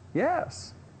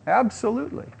 Yes,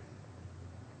 absolutely.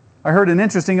 I heard an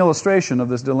interesting illustration of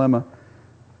this dilemma,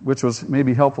 which was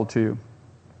maybe helpful to you.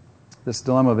 This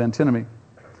dilemma of antinomy.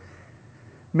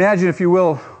 Imagine, if you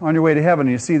will, on your way to heaven,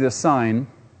 you see this sign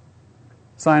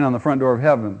on the front door of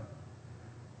heaven.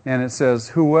 And it says,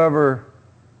 whoever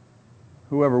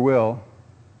will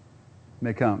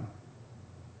may come.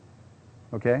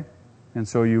 Okay? And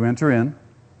so you enter in.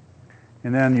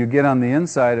 And then you get on the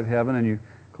inside of heaven and you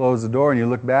close the door and you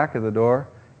look back at the door.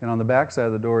 And on the back side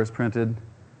of the door is printed,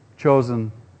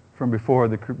 chosen from before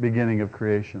the beginning of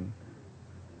creation.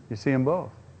 You see them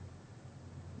both.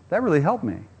 That really helped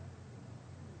me.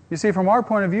 You see, from our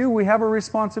point of view, we have a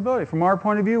responsibility. From our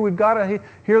point of view, we've got to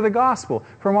hear the gospel.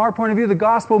 From our point of view, the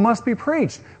gospel must be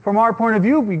preached. From our point of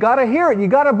view, we've got to hear it.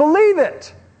 You've got to believe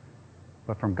it.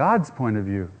 But from God's point of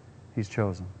view, He's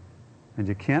chosen. And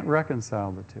you can't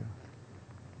reconcile the two.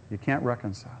 You can't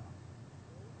reconcile them.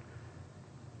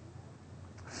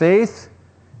 Faith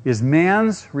is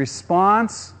man's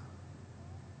response.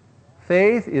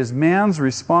 Faith is man's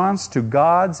response to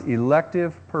God's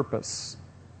elective purpose.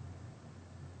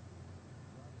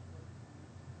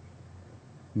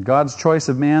 God's choice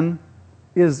of man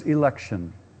is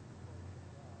election.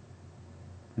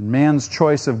 And man's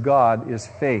choice of God is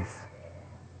faith.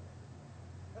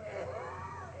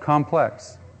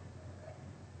 Complex.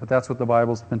 But that's what the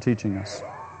Bible's been teaching us.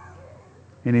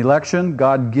 In election,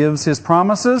 God gives His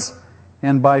promises,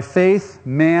 and by faith,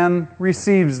 man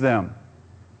receives them.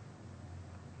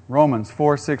 Romans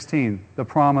 4:16, the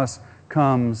promise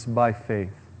comes by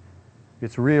faith.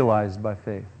 It's realized by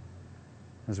faith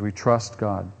as we trust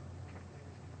God.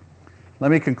 Let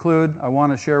me conclude. I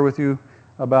want to share with you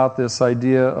about this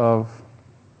idea of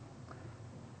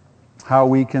how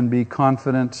we can be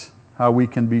confident, how we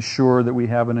can be sure that we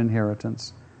have an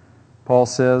inheritance. Paul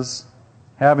says,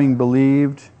 having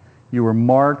believed, you were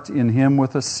marked in Him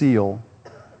with a seal,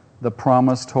 the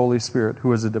promised Holy Spirit,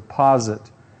 who is a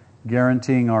deposit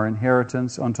guaranteeing our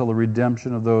inheritance until the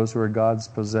redemption of those who are God's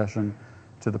possession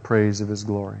to the praise of His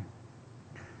glory.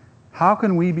 How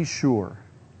can we be sure?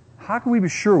 How can we be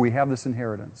sure we have this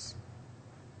inheritance?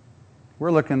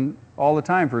 We're looking all the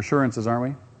time for assurances, aren't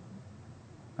we?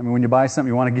 I mean, when you buy something,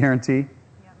 you want a guarantee.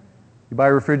 You buy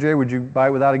a refrigerator, would you buy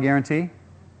it without a guarantee?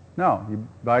 No. You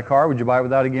buy a car, would you buy it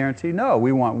without a guarantee? No.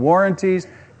 We want warranties,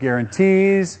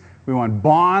 guarantees. We want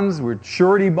bonds. We're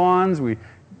surety bonds. We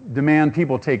demand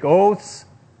people take oaths.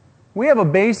 We have a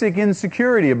basic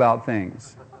insecurity about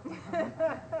things.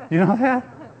 You know that?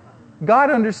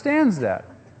 God understands that.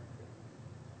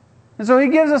 And so He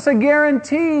gives us a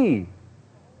guarantee.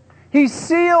 He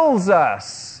seals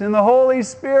us in the Holy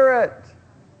Spirit.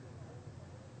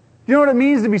 Do you know what it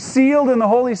means to be sealed in the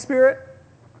Holy Spirit?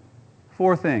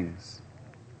 4 things.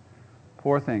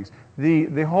 4 things.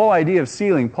 The whole idea of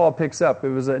sealing, Paul picks up. It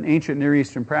was an ancient Near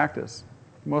Eastern practice.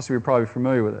 Most of you are probably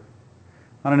familiar with it.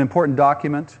 On an important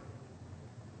document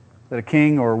that a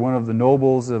king or one of the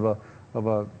nobles of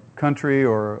a country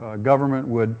or a government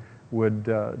would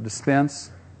dispense,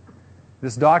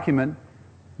 this document,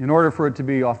 in order for it to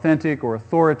be authentic or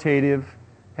authoritative,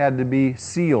 had to be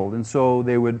sealed. And so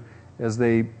they would, as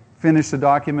they finish the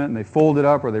document and they fold it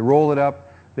up or they roll it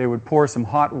up, they would pour some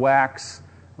hot wax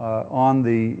on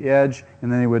the edge,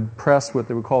 and then they would press what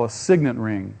they would call a signet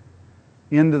ring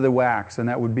into the wax, and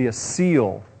that would be a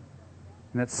seal.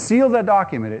 And that sealed that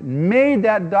document. It made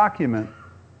that document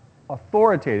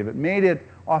authoritative. It made it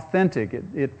authentic.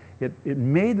 It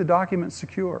made the document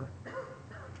secure.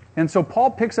 And so Paul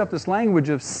picks up this language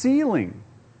of sealing,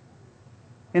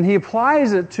 and he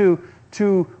applies it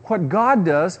to what God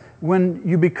does. When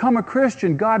you become a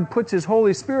Christian, God puts His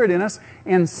Holy Spirit in us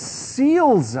and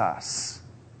seals us.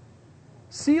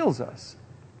 Seals us.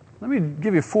 Let me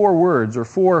give you 4 words or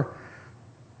 4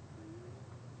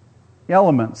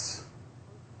 elements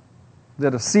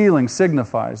that a sealing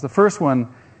signifies. The first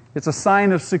one, it's a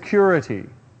sign of security.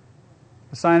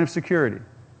 A sign of security.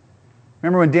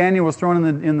 Remember when Daniel was thrown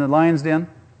in the lion's den?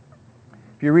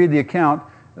 If you read the account,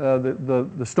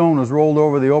 the stone was rolled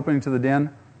over the opening to the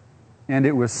den, and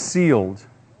it was sealed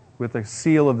with the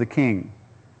seal of the king.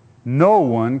 No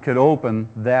one could open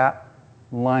that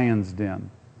lion's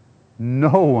den.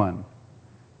 No one.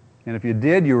 And if you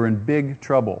did, you were in big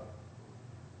trouble.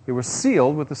 It was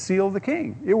sealed with the seal of the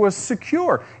king. It was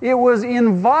secure. It was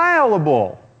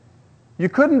inviolable. You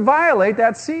couldn't violate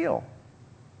that seal.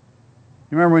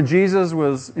 You remember when Jesus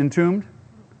was entombed?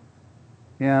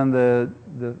 And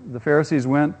the Pharisees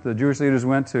went, the Jewish leaders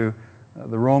went to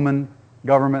the Roman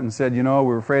government and said,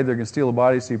 we're afraid they're going to steal the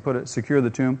body, so you secure the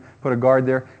tomb, put a guard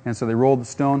there. And so they rolled the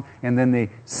stone, and then they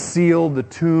sealed the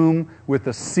tomb with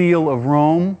the seal of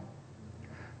Rome.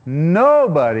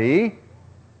 Nobody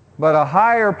but a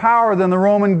higher power than the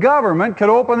Roman government could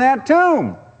open that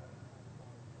tomb.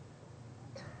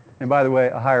 And by the way,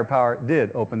 a higher power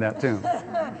did open that tomb.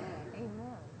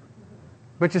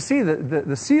 But you see,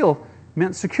 the seal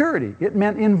meant security. It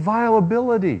meant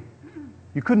inviolability.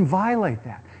 You couldn't violate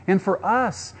that. And for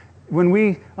us, when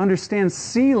we understand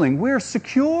sealing, we're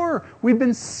secure. We've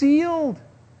been sealed.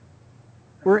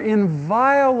 We're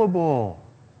inviolable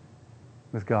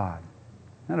with God.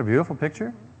 Isn't that a beautiful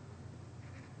picture?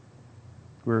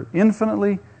 We're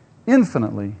infinitely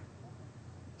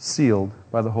sealed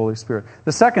by the Holy Spirit.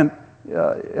 The second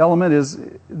element is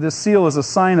this seal is a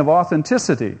sign of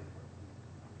authenticity.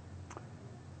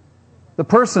 The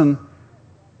person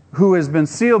who has been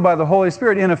sealed by the Holy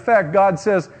Spirit, in effect, God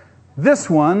says, this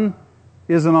one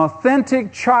is an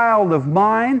authentic child of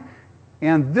mine,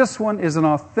 and this one is an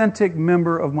authentic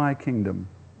member of my kingdom.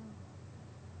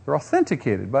 They're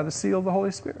authenticated by the seal of the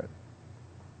Holy Spirit.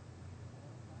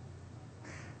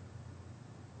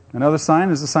 Another sign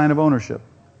is the sign of ownership.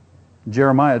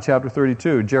 Jeremiah chapter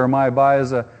 32. Jeremiah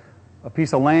buys a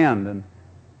piece of land and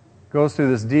goes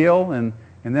through this deal and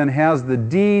then has the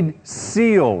deed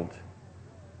sealed.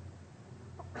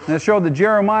 And it showed that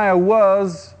Jeremiah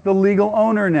was the legal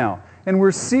owner now. And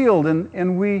we're sealed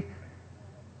and we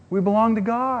belong to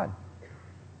God.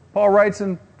 Paul writes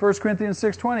in 1 Corinthians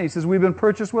 6:20, he says, we've been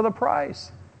purchased with a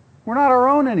price. We're not our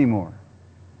own anymore.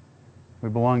 We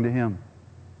belong to Him.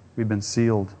 We've been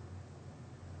sealed.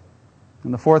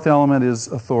 And the fourth element is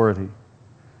authority.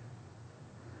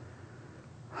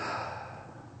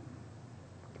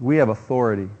 We have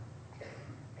authority.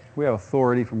 We have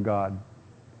authority from God.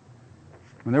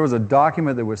 When there was a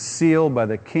document that was sealed by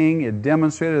the king, it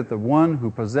demonstrated that the one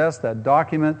who possessed that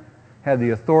document had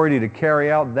the authority to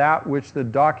carry out that which the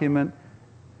document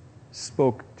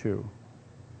spoke to.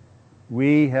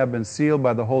 We have been sealed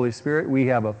by the Holy Spirit. We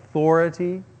have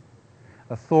authority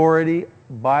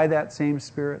by that same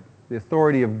Spirit, the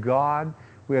authority of God.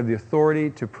 We have the authority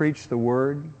to preach the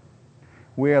Word.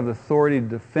 We have the authority to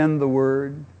defend the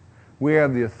Word. We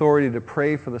have the authority to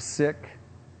pray for the sick.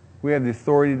 We have the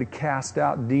authority to cast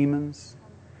out demons.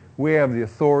 We have the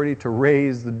authority to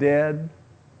raise the dead.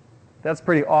 That's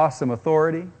pretty awesome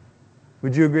authority.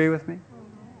 Would you agree with me?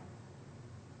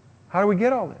 How do we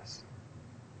get all this?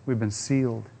 We've been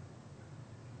sealed.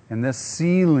 And this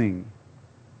sealing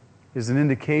is an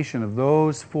indication of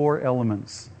those four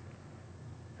elements.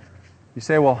 You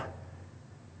say, well,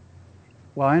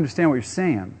 I understand what you're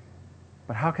saying,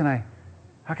 but how can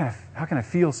I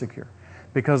feel secure?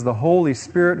 because the Holy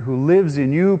Spirit who lives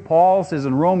in you, Paul says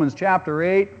in Romans chapter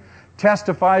 8,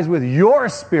 testifies with your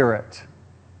spirit.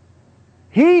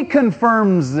 He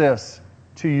confirms this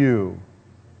to you.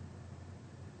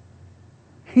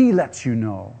 He lets you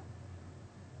know.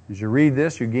 As you read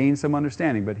this, you gain some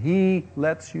understanding, but He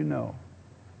lets you know.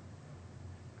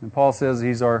 And Paul says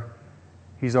He's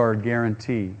our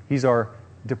guarantee. He's our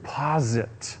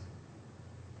deposit.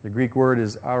 The Greek word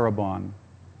is arabon.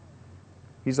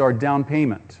 He's our down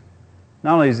payment.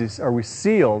 Not only are we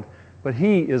sealed, but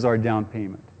He is our down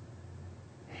payment.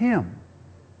 Him,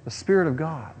 the Spirit of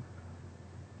God.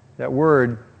 That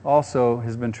word also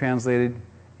has been translated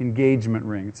engagement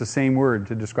ring. It's the same word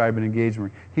to describe an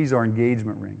engagement ring. He's our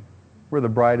engagement ring. We're the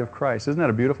bride of Christ. Isn't that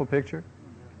a beautiful picture?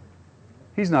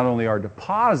 He's not only our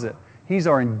deposit, He's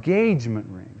our engagement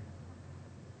ring.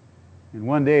 And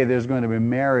one day there's going to be a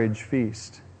marriage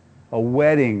feast, a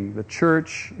wedding, the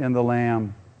church and the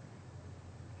Lamb,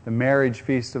 the marriage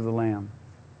feast of the Lamb.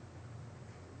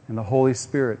 And the Holy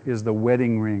Spirit is the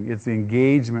wedding ring. It's the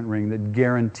engagement ring that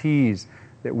guarantees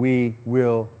that we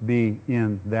will be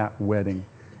in that wedding.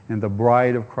 And the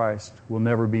bride of Christ will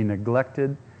never be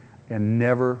neglected and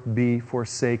never be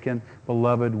forsaken.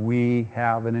 Beloved, we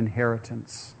have an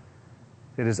inheritance.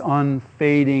 It is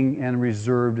unfading and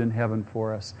reserved in heaven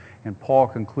for us. And Paul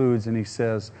concludes and he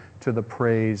says, to the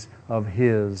praise of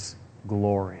His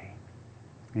glory.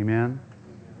 Amen?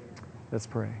 Let's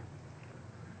pray.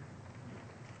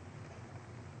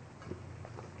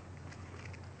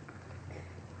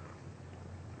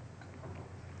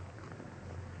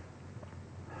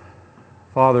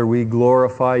 Father, we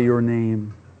glorify Your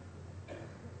name.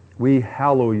 We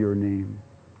hallow Your name.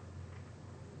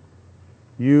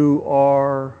 You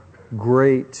are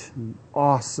great and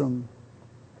awesome.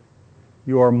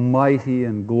 You are mighty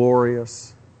and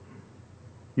glorious.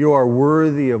 You are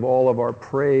worthy of all of our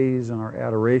praise and our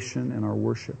adoration and our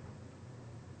worship.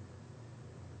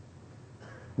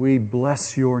 We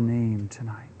bless Your name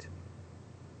tonight.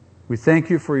 We thank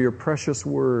You for Your precious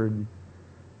word.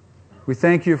 We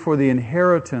thank You for the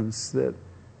inheritance that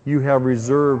You have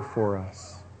reserved for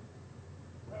us.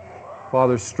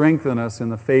 Father, strengthen us in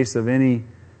the face of any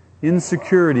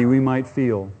insecurity we might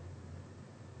feel,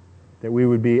 that we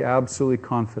would be absolutely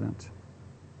confident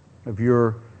of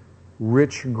Your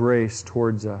rich grace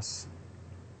towards us.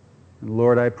 And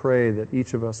Lord, I pray that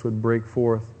each of us would break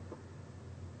forth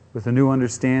with a new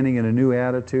understanding and a new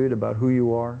attitude about who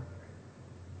You are,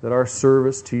 that our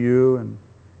service to You and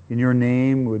in Your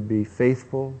name would be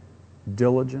faithful,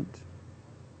 diligent,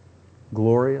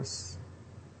 glorious.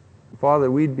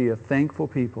 Father, we'd be a thankful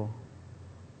people,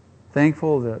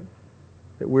 thankful that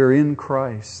we're in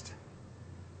Christ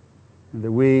and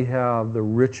that we have the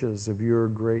riches of Your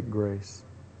great grace.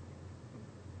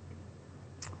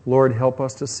 Lord, help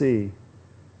us to see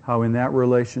how in that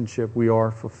relationship we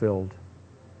are fulfilled.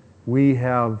 We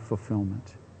have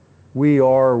fulfillment. We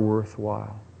are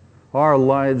worthwhile. Our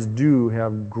lives do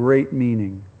have great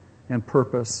meaning and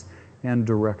purpose and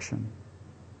direction.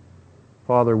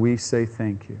 Father, we say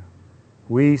thank You.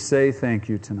 We say thank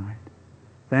You tonight.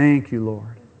 Thank You,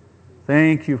 Lord.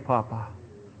 Thank You, Papa.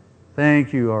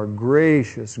 Thank You, our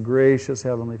gracious, gracious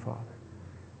Heavenly Father.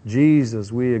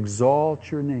 Jesus, we exalt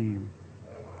Your name.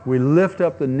 We lift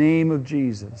up the name of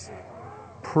Jesus.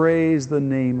 Praise the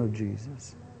name of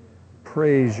Jesus.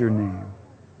 Praise Your name.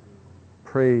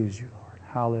 Praise You, Lord.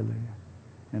 Hallelujah.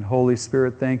 And Holy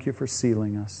Spirit, thank You for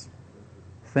sealing us.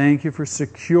 Thank You for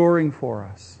securing for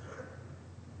us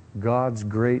God's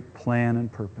great plan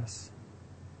and purpose.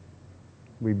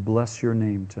 We bless Your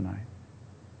name tonight.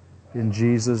 In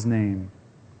Jesus' name,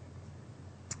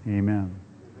 amen.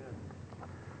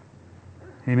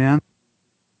 Amen.